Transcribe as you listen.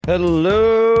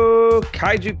Hello,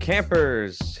 Kaiju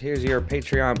Campers. Here's your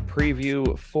Patreon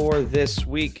preview for this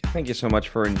week. Thank you so much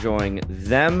for enjoying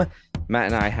them. Matt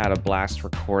and I had a blast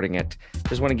recording it.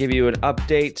 Just want to give you an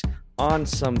update on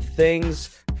some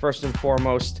things. First and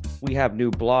foremost, we have new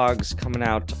blogs coming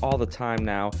out all the time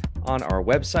now on our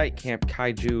website,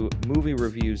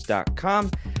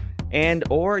 campkaijumoviereviews.com. And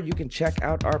or you can check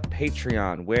out our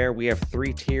Patreon, where we have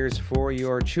 3 tiers for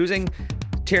your choosing.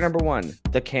 Tier number 1,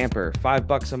 The Camper,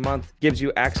 $5 a month, gives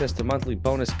you access to monthly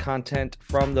bonus content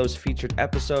from those featured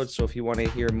episodes. So if you want to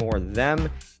hear more of them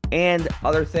and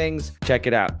other things, check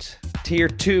it out. Tier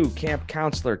 2, Camp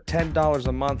Counselor, $10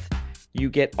 a month. You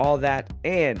get all that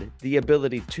and the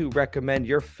ability to recommend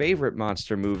your favorite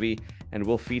monster movie, and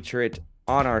we'll feature it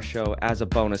on our show as a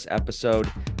bonus episode.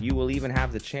 You will even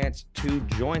have the chance to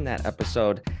join that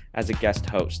episode as a guest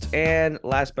host. And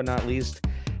last but not least,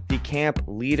 the Camp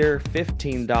Leader,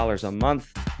 $15 a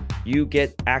month. You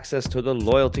get access to the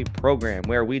loyalty program,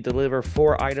 where we deliver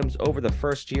 4 items over the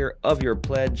first year of your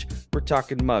pledge. We're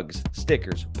talking mugs,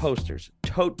 stickers, posters,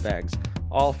 tote bags,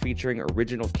 all featuring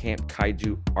original Camp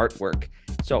Kaiju artwork.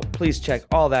 So please check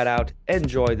all that out.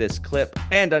 Enjoy this clip.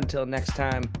 And until next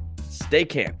time, stay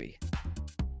campy.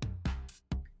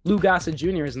 Lou Gossett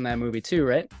Jr. is in that movie too,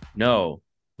 right? No,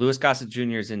 Louis Gossett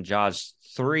Jr. is in Jaws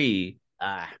 3,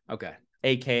 Okay.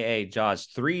 aka Jaws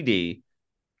 3D,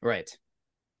 Right.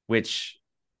 which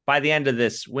by the end of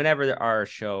this, whenever our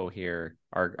show here,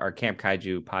 our Camp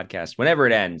Kaiju podcast, whenever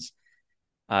it ends,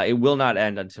 it will not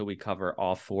end until we cover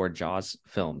all 4 Jaws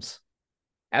films.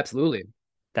 Absolutely.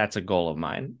 That's a goal of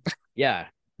mine. Yeah.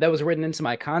 That was written into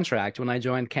my contract when I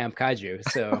joined Camp Kaiju,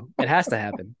 so it has to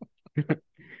happen.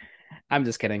 I'm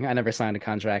just kidding. I never signed a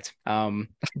contract.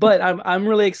 But I'm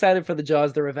really excited for the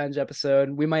Jaws the Revenge episode.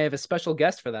 We might have a special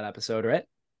guest for that episode, right?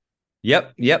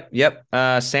 Yep.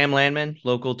 Sam Landman,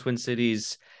 local Twin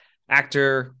Cities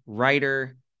actor,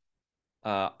 writer,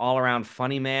 all-around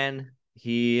funny man.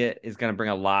 He is going to bring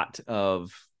a lot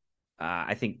of,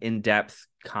 I think, in-depth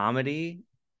comedy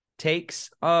takes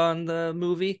on the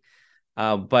movie.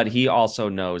 But he also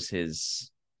knows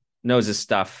his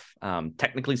stuff,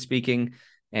 technically speaking,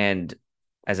 and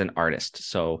as an artist.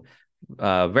 So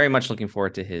very much looking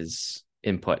forward to his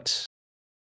input.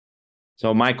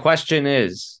 So my question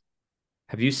is,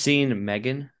 have you seen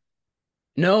Megan?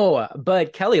 No,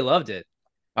 but Kelly loved it.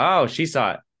 Oh, she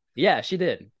saw it. Yeah, she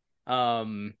did.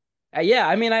 Yeah,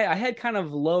 I mean, I had kind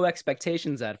of low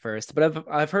expectations at first, but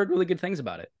I've heard really good things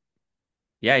about it.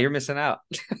 Yeah, you're missing out.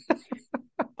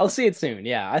 I'll see it soon.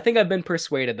 Yeah, I think I've been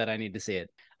persuaded that I need to see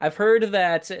it. I've heard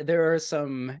that there are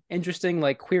some interesting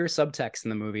like queer subtext in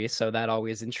the movie, so that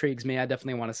always intrigues me. I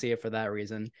definitely want to see it for that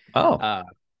reason. Oh,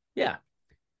 Yeah.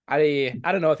 I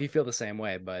don't know if you feel the same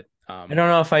way, but I don't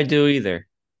know if I do either.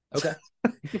 okay.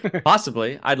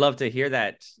 Possibly. I'd love to hear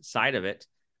that side of it.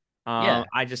 Yeah.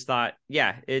 I just thought,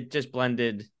 yeah, it just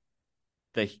blended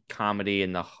the comedy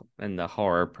and the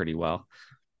horror pretty well.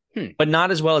 But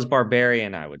not as well as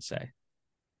Barbarian, I would say.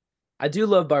 I do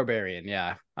love Barbarian,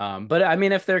 yeah. But I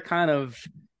mean, if they're kind of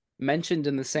mentioned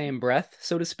in the same breath,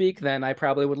 so to speak, then I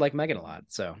probably would like Megan a lot.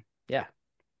 So yeah.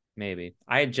 Maybe.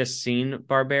 I had just seen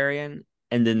Barbarian,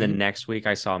 and then the next week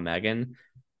I saw Megan.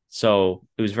 So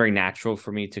it was very natural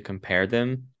for me to compare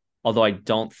them, although I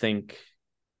don't think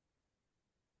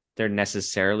they're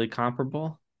necessarily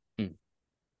comparable.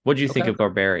 What do you think of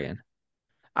Barbarian?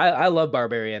 I love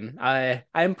Barbarian.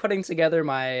 I'm putting together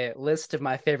my list of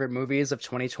my favorite movies of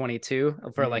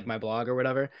 2022 for like my blog or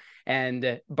whatever,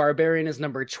 and Barbarian is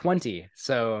number 20.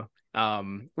 So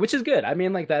which is good. I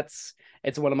mean, like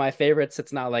it's one of my favorites.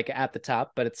 It's not like at the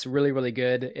top, but it's really really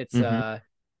good.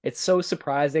 It's so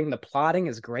surprising. The plotting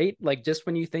is great. Like just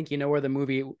when you think you know where the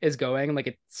movie is going, like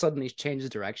it suddenly changes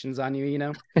directions on you, you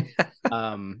know?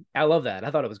 I love that. I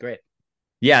thought it was great.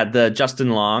 Yeah, the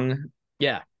Justin Long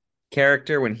Yeah.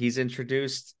 character, when he's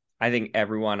introduced, I think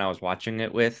everyone I was watching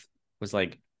it with was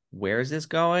like, where is this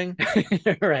going?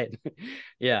 Right.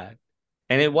 Yeah.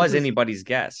 And it was anybody's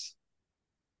guess.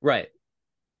 Right.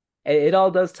 It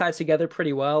all does tie together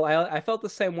pretty well. I felt the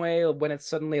same way when it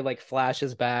suddenly like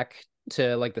flashes back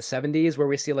to like the 70s, where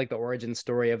we see like the origin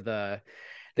story of the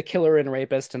killer and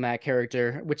rapist and that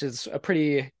character, which is a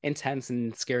pretty intense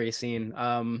and scary scene.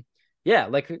 Yeah,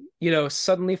 like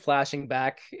suddenly flashing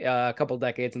back a couple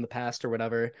decades in the past or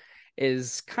whatever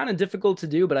is kind of difficult to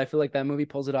do, but I feel like that movie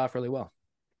pulls it off really well.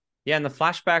 Yeah, and the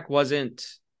flashback wasn't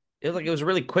it was a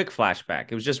really quick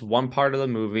flashback. It was just one part of the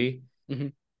movie.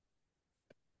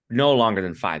 No longer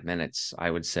than 5 minutes, I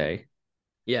would say.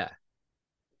 Yeah.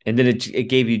 And then it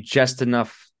gave you just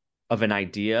enough of an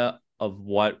idea of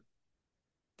what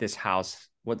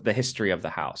the history of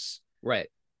the house. Right.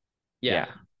 Yeah. Yeah.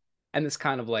 And this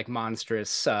kind of like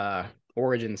monstrous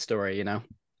origin story, you know?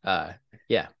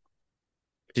 Yeah.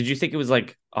 Did you think it was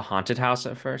like a haunted house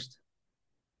at first?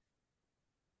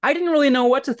 I didn't really know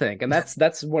what to think, and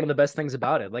that's one of the best things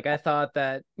about it. Like I thought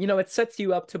that, you know, it sets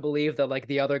you up to believe that like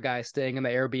the other guy staying in the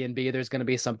Airbnb, there's going to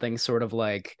be something sort of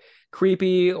like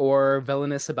creepy or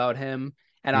villainous about him,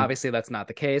 and Mm. obviously that's not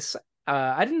the case.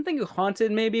 I didn't think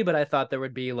haunted maybe, but I thought there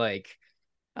would be like,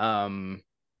 um,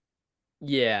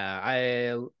 yeah,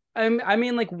 I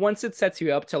mean, like once it sets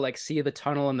you up to like see the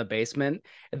tunnel in the basement,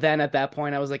 then at that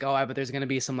point I was like, oh, but there's gonna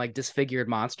be some like disfigured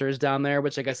monsters down there,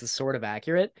 which I guess is sort of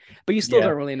accurate, but you still Yeah.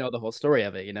 don't really know the whole story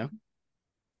of it, you know?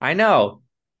 I know.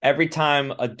 Every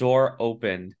time a door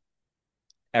opened,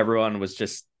 everyone was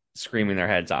just screaming their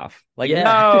heads off. Like, Yeah.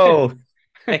 no,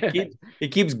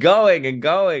 it keeps going and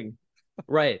going.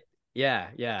 Right. Yeah,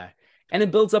 yeah. And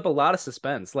it builds up a lot of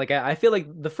suspense. Like I feel like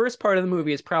the first part of the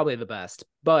movie is probably the best,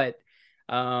 but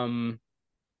um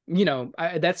you know,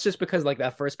 that's just because like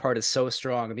that first part is so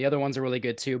strong. The other ones are really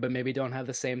good too, but maybe don't have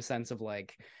the same sense of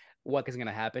like what is going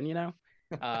to happen, you know?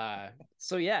 Uh,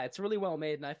 so yeah, it's really well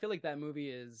made, and I feel like that movie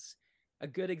is a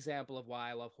good example of why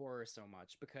I love horror so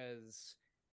much because